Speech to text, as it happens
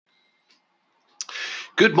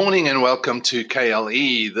Good morning and welcome to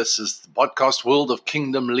KLE. This is the podcast World of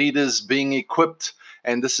Kingdom Leaders Being Equipped,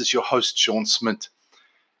 and this is your host, Sean Smith.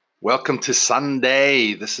 Welcome to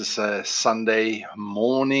Sunday. This is a Sunday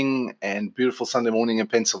morning and beautiful Sunday morning in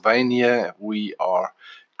Pennsylvania. We are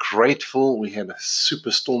grateful. We had a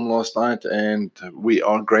super storm last night, and we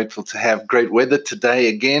are grateful to have great weather today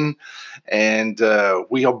again. And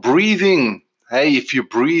we are breathing. Hey, if you're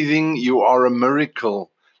breathing, you are a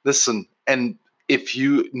miracle. Listen, and if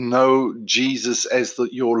you know Jesus as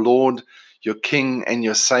your Lord, your King, and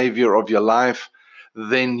your Savior of your life,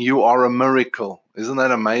 then you are a miracle. Isn't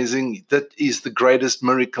that amazing? That is the greatest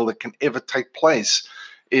miracle that can ever take place,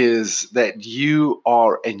 is that you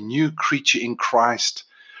are a new creature in Christ,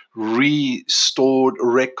 restored,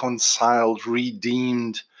 reconciled,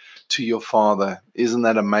 redeemed to your Father. Isn't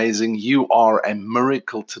that amazing? You are a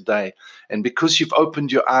miracle today. And because you've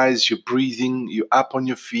opened your eyes, you're breathing, you're up on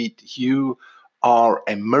your feet, you are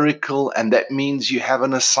a miracle, and that means you have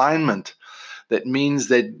an assignment. That means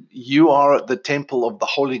that you are the temple of the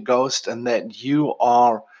Holy Ghost and that you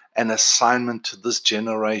are an assignment to this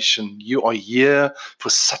generation. You are here for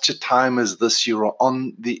such a time as this. You are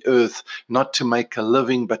on the earth, not to make a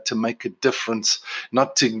living, but to make a difference,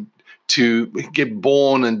 not to get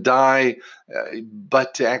born and die,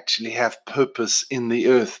 but to actually have purpose in the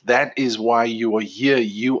earth. That is why you are here.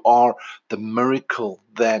 You are the miracle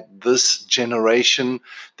that this generation,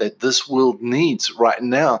 that this world needs right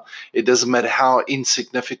now. It doesn't matter how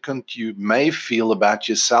insignificant you may feel about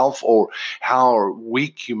yourself or how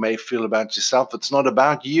weak you may feel about yourself. It's not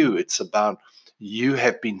about you. It's about you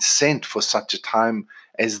have been sent for such a time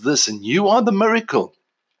as this, and you are the miracle.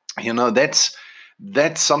 You know, that's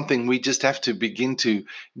something we just have to begin to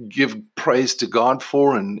give praise to God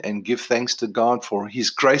for and give thanks to God for His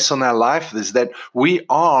grace on our life. Is that we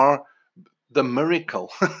are the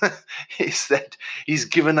miracle. Is that He's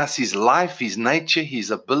given us His life, His nature,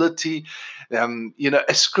 His ability.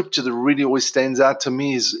 A scripture that really always stands out to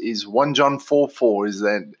me is 1 John 4:4, is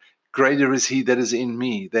that greater is He that is in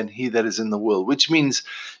me than he that is in the world, which means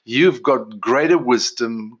you've got greater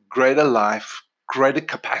wisdom, greater life, greater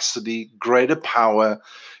capacity, greater power,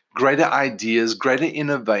 greater ideas, greater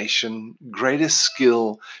innovation, greater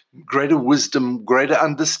skill, greater wisdom, greater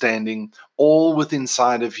understanding, all within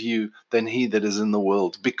inside of you than he that is in the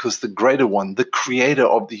world, because the greater one, the creator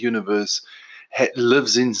of the universe,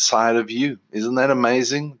 lives inside of you. Isn't that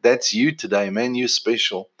amazing? That's you today, man. You're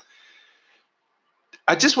special.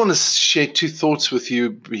 I just want to share two thoughts with you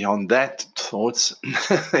beyond that thoughts.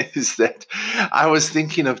 Is that I was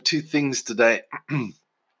thinking of two things today.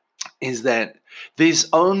 Is that there's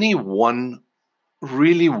only one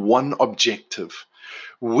objective.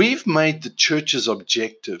 We've made the church's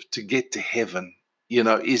objective to get to heaven,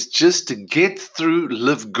 is just to get through,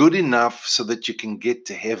 live good enough so that you can get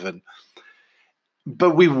to heaven.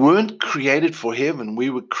 But we weren't created for heaven.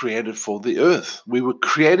 We were created for the earth. We were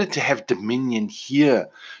created to have dominion here,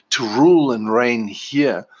 to rule and reign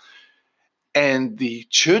here. And the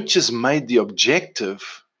church has made the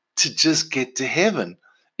objective to just get to heaven.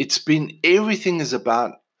 Everything is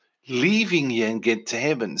about leaving here and get to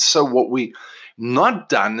heaven. So what we not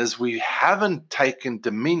done is we haven't taken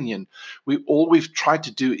dominion. All we've tried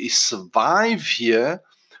to do is survive here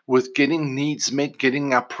with getting needs met,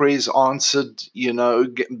 getting our prayers answered,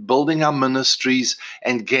 building our ministries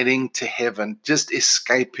and getting to heaven, just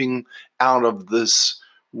escaping out of this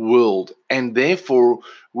world. And therefore,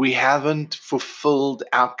 we haven't fulfilled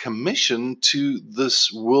our commission to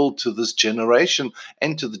this world, to this generation,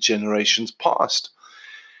 and to the generations past.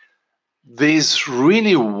 There's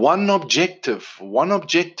really one objective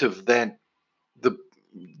that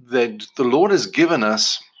the Lord has given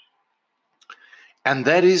us, and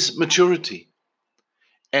that is maturity.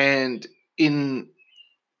 And in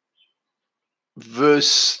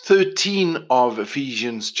verse 13 of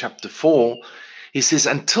Ephesians chapter 4, he says,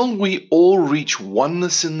 until we all reach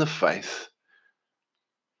oneness in the faith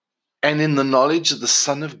and in the knowledge of the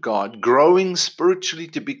Son of God, growing spiritually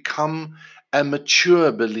to become a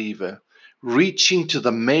mature believer, reaching to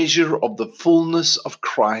the measure of the fullness of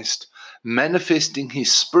Christ, manifesting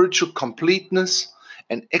His spiritual completeness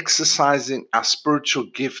and exercising our spiritual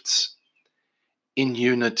gifts in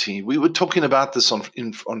unity. We were talking about this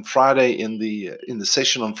on Friday in the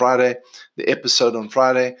session on Friday, the episode on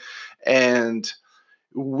Friday, and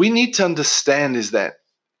we need to understand is that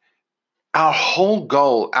our whole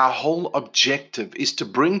goal, our whole objective is to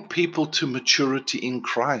bring people to maturity in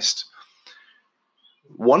Christ.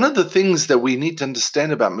 One of the things that we need to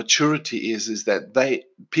understand about maturity is that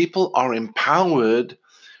people are empowered.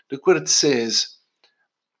 Look what it says.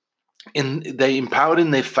 They empowered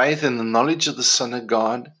in their faith and the knowledge of the Son of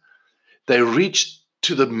God. They reached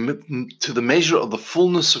to the measure of the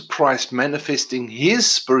fullness of Christ, manifesting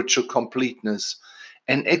his spiritual completeness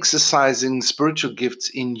and exercising spiritual gifts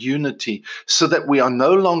in unity, so that we are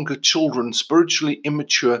no longer children, spiritually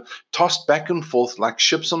immature, tossed back and forth like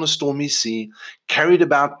ships on a stormy sea, carried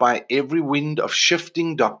about by every wind of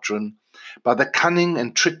shifting doctrine, by the cunning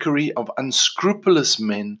and trickery of unscrupulous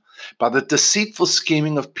men, by the deceitful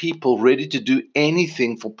scheming of people ready to do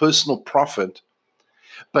anything for personal profit,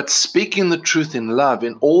 but speaking the truth in love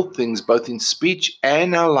in all things, both in speech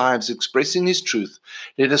and our lives, expressing his truth,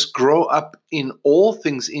 let us grow up in all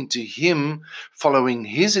things into him, following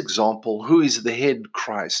his example, who is the head,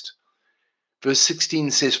 Christ. Verse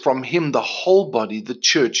 16 says, from him the whole body, the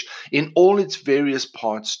church, in all its various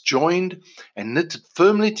parts, joined and knitted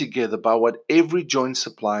firmly together by what every joint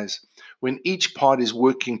supplies, when each part is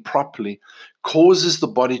working properly, causes the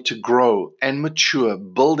body to grow and mature,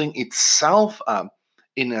 building itself up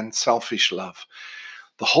in unselfish love.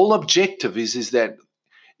 The whole objective is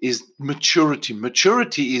maturity.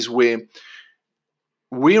 Maturity is where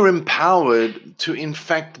we're empowered to, in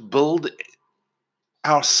fact, build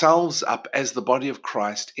ourselves up as the body of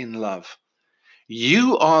Christ in love.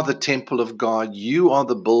 You are the temple of God. You are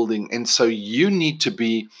the building. And so you need to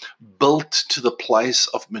be built to the place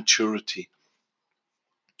of maturity.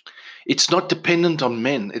 It's not dependent on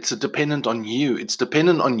men. It's dependent on you. It's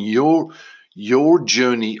dependent on your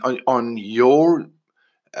journey, on your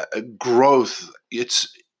growth.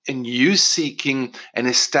 It's in you seeking and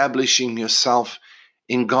establishing yourself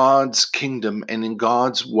in God's kingdom and in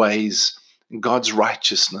God's ways, in God's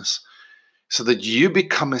righteousness, so that you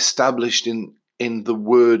become established in the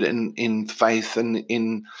word and in faith and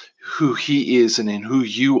in who he is and in who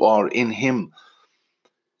you are in him.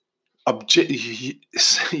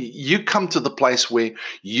 You come to the place where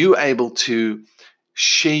you're able to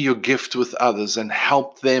share your gift with others and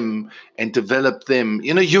help them and develop them.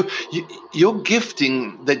 Your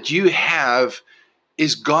gifting that you have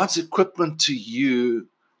is God's equipment to you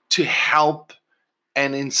to help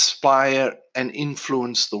and inspire and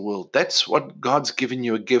influence the world. That's what God's given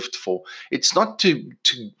you a gift for. It's not to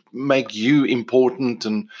make you important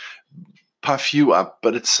and puff you up,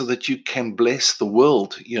 but it's so that you can bless the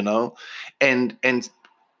world, and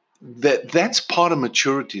that's part of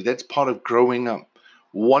maturity. That's part of growing up.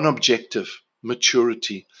 One objective,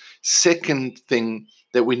 maturity. Second thing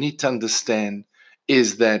that we need to understand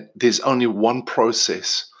is that there's only one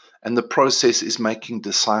process, and the process is making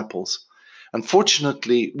disciples.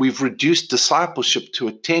 Unfortunately, we've reduced discipleship to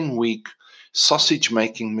a 10-week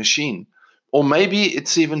sausage-making machine, or maybe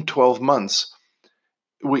it's even 12 months.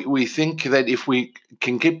 We think that if we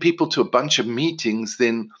can get people to a bunch of meetings,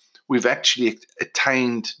 then we've actually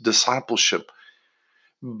attained discipleship.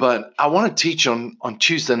 But I want to teach on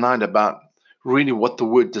Tuesday night about really what the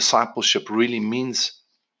word discipleship really means.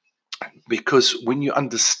 Because when you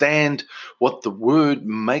understand what the word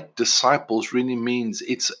make disciples really means,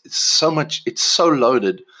 it's so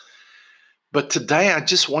loaded. But today I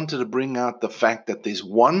just wanted to bring out the fact that there's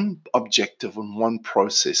one objective and one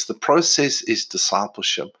process. The process is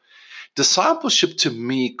discipleship. Discipleship to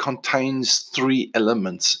me contains three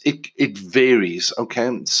elements. It varies,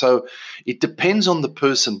 okay? So it depends on the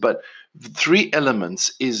person, but three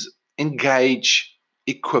elements is engage,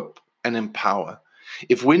 equip, and empower.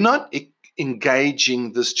 If we're not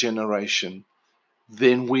engaging this generation,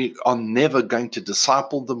 then we are never going to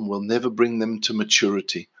disciple them. We'll never bring them to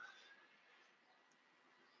maturity.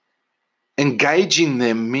 Engaging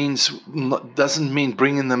them doesn't mean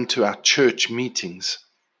bringing them to our church meetings.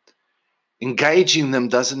 Engaging them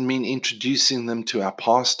doesn't mean introducing them to our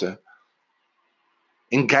pastor.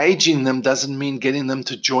 Engaging them doesn't mean getting them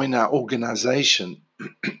to join our organization.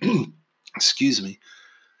 Excuse me.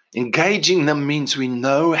 Engaging them means we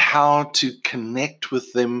know how to connect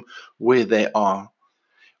with them where they are.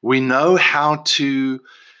 We know how to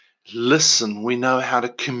listen. We know how to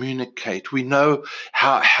communicate. We know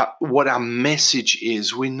what our message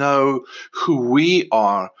is. We know who we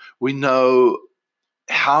are. We know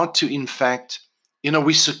how to, in fact,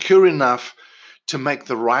 we're secure enough to make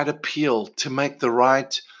the right appeal, to make the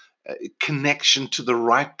right connection to the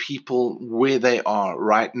right people where they are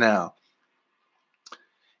right now.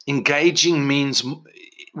 Engaging means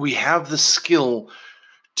we have the skill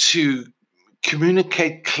to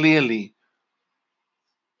communicate clearly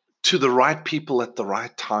to the right people at the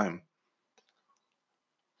right time.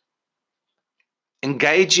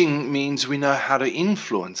 Engaging means we know how to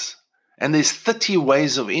influence. And there's 30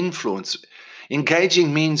 ways of influence.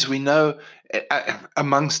 Engaging means we know,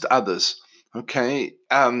 amongst others, Okay.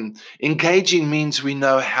 Engaging means we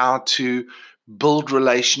know how to build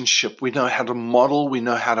relationship. We know how to model. We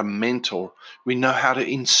know how to mentor. We know how to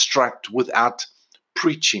instruct without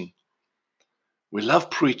preaching. We love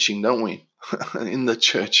preaching, don't we? In the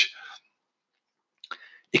church.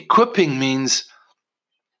 Equipping means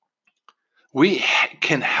we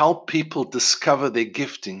can help people discover their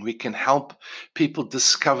gifting. We can help people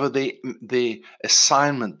discover their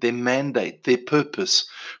assignment, their mandate, their purpose.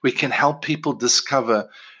 We can help people discover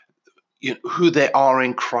who they are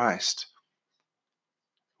in Christ.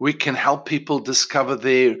 We can help people discover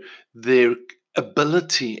their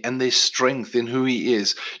ability and their strength in who He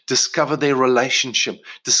is, discover their relationship,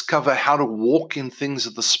 discover how to walk in things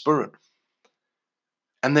of the Spirit.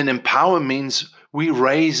 And then empower means we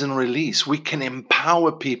raise and release. We can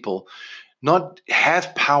empower people, not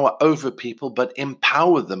have power over people, but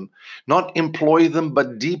empower them, not employ them,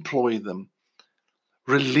 but deploy them,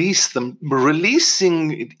 release them.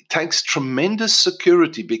 Releasing takes tremendous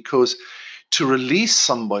security, because to release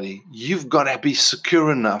somebody, you've got to be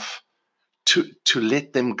secure enough to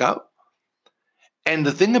let them go. And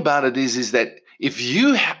the thing about it is that if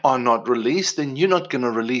you are not released, then you're not going to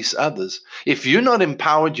release others. If you're not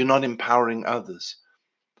empowered, you're not empowering others.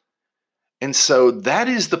 And so that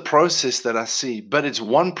is the process that I see. But it's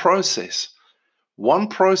one process. One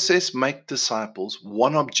process, make disciples.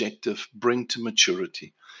 One objective, bring to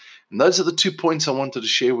maturity. And those are the 2 points I wanted to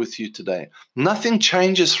share with you today. Nothing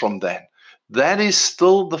changes from that. That is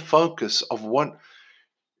still the focus of what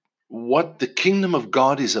the kingdom of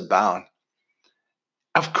God is about.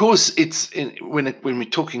 Of course, when we're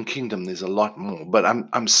talking kingdom, there's a lot more. But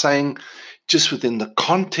I'm saying, just within the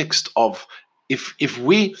context of, if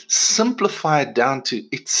we simplify it down to,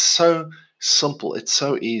 it's so simple, it's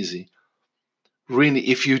so easy. Really,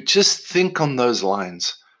 if you just think on those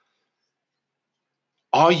lines,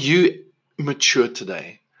 are you mature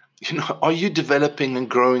today? Are you developing and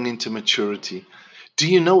growing into maturity?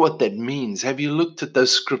 Do you know what that means? Have you looked at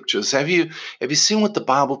those scriptures? Have you seen what the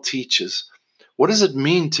Bible teaches? What does it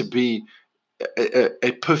mean to be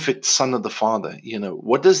a perfect son of the Father?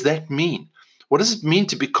 What does that mean? What does it mean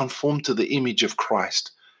to be conformed to the image of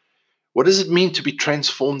Christ? What does it mean to be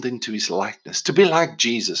transformed into His likeness, to be like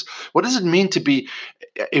Jesus? What does it mean to be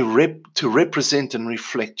to represent and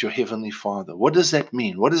reflect your Heavenly Father? What does that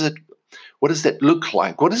mean? What does that look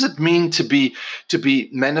like? What does it mean to be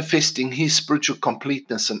manifesting His spiritual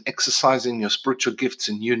completeness and exercising your spiritual gifts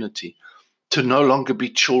in unity? To no longer be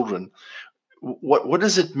children. What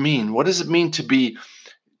does it mean? What does it mean to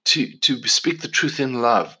speak the truth in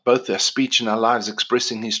love, both our speech and our lives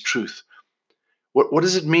expressing His truth? What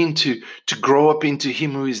does it mean to grow up into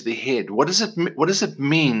Him who is the head? What does it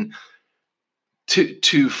mean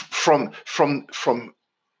to from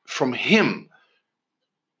Him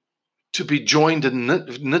to be joined and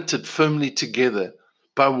knitted firmly together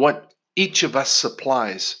by what each of us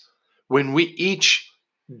supplies, when we each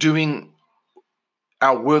doing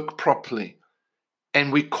our work properly,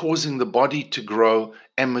 and we're causing the body to grow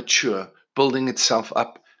and mature, building itself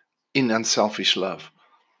up in unselfish love?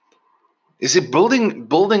 Is it building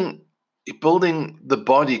the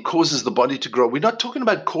body causes the body to grow? We're not talking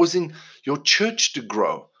about causing your church to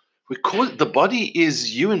grow. The body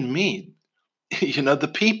is you and me,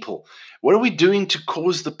 the people. What are we doing to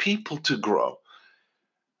cause the people to grow?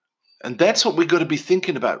 And that's what we've got to be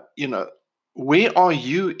thinking about. Where are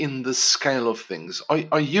you in the scale of things?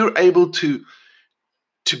 Are you able to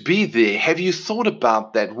be there? Have you thought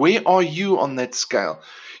about that? Where are you on that scale?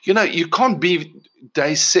 You can't be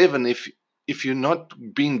day 7 if you're not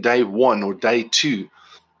being day 1 or day 2.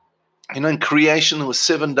 In creation, there were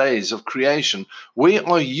 7 days of creation. Where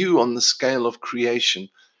are you on the scale of creation?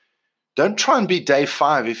 Don't try and be day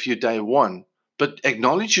 5 if you're day 1, but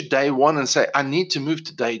acknowledge your day 1 and say, I need to move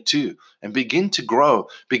to day 2, and begin to grow,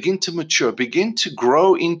 begin to mature, begin to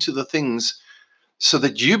grow into the things, so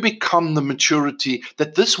that you become the maturity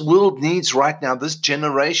that this world needs right now, this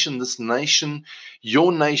generation, this nation,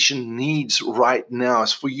 your nation needs right now,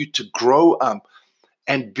 is for you to grow up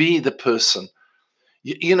and be the person.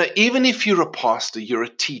 Even if you're a pastor, you're a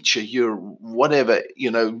teacher, you're whatever,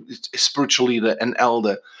 a spiritual leader, an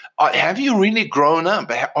elder, have you really grown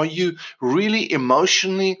up? Are you really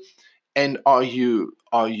emotionally, and are you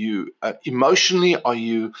emotionally, are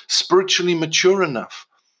you spiritually mature enough?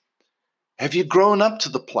 Have you grown up to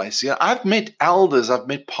the place? I've met elders, I've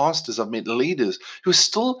met pastors, I've met leaders who are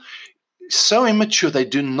still so immature. They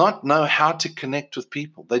do not know how to connect with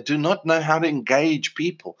people. They do not know how to engage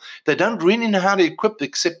people. They don't really know how to equip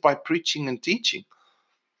except by preaching and teaching.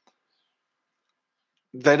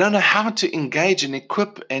 they don't know how to engage and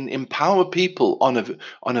equip and empower people on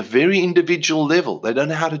a very individual level. They don't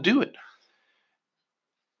know how to do it.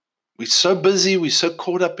 We're so busy, we're so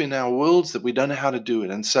caught up in our worlds that we don't know how to do it.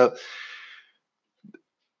 And so,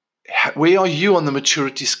 where are you on the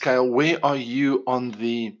maturity scale? Where are you on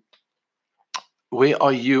the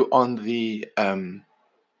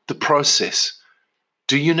process?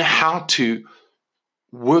 Do you know how to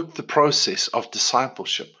work the process of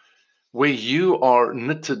discipleship, where you are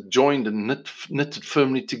joined and knitted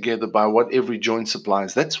firmly together by what every joint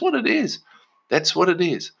supplies? That's what it is. That's what it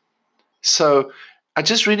is. So I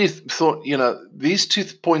just really thought, these 2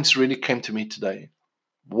 points really came to me today.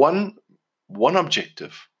 One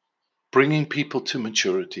objective, bringing people to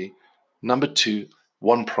maturity. Number 2,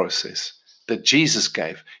 one process that Jesus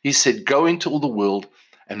gave. He said, go into all the world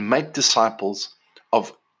and make disciples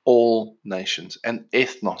of all nations and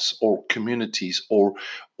ethnos, or communities, or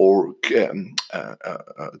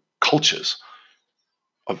cultures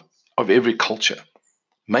of every culture.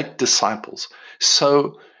 Make disciples.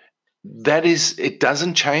 So that is, it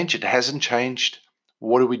doesn't change. It hasn't changed.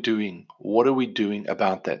 What are we doing? What are we doing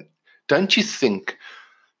about that? Don't you think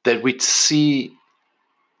that we'd see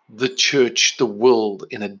the church, the world,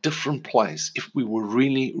 in a different place if we were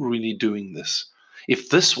really, really doing this? If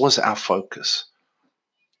this was our focus,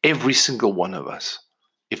 every single one of us,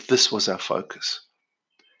 if this was our focus.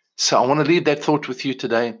 So I want to leave that thought with you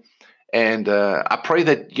today. And I pray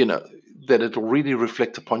that, that it'll really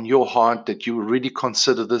reflect upon your heart, that you will really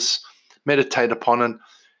consider this, meditate upon it,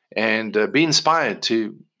 and be inspired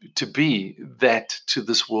to be that to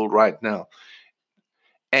this world right now.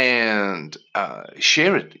 And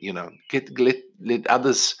share it. Let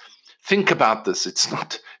others think about this. It's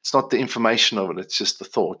not the information of it. It's just the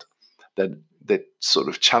thought that sort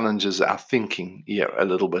of challenges our thinking here a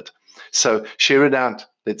little bit. So share it out.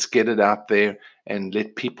 Let's get it out there and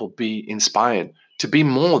let people be inspired to be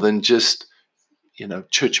more than just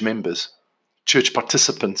church members, church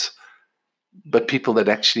participants, but people that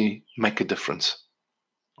actually make a difference.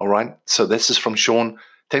 All right. So this is from Sean.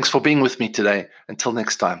 Thanks for being with me today. Until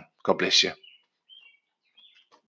next time, God bless you.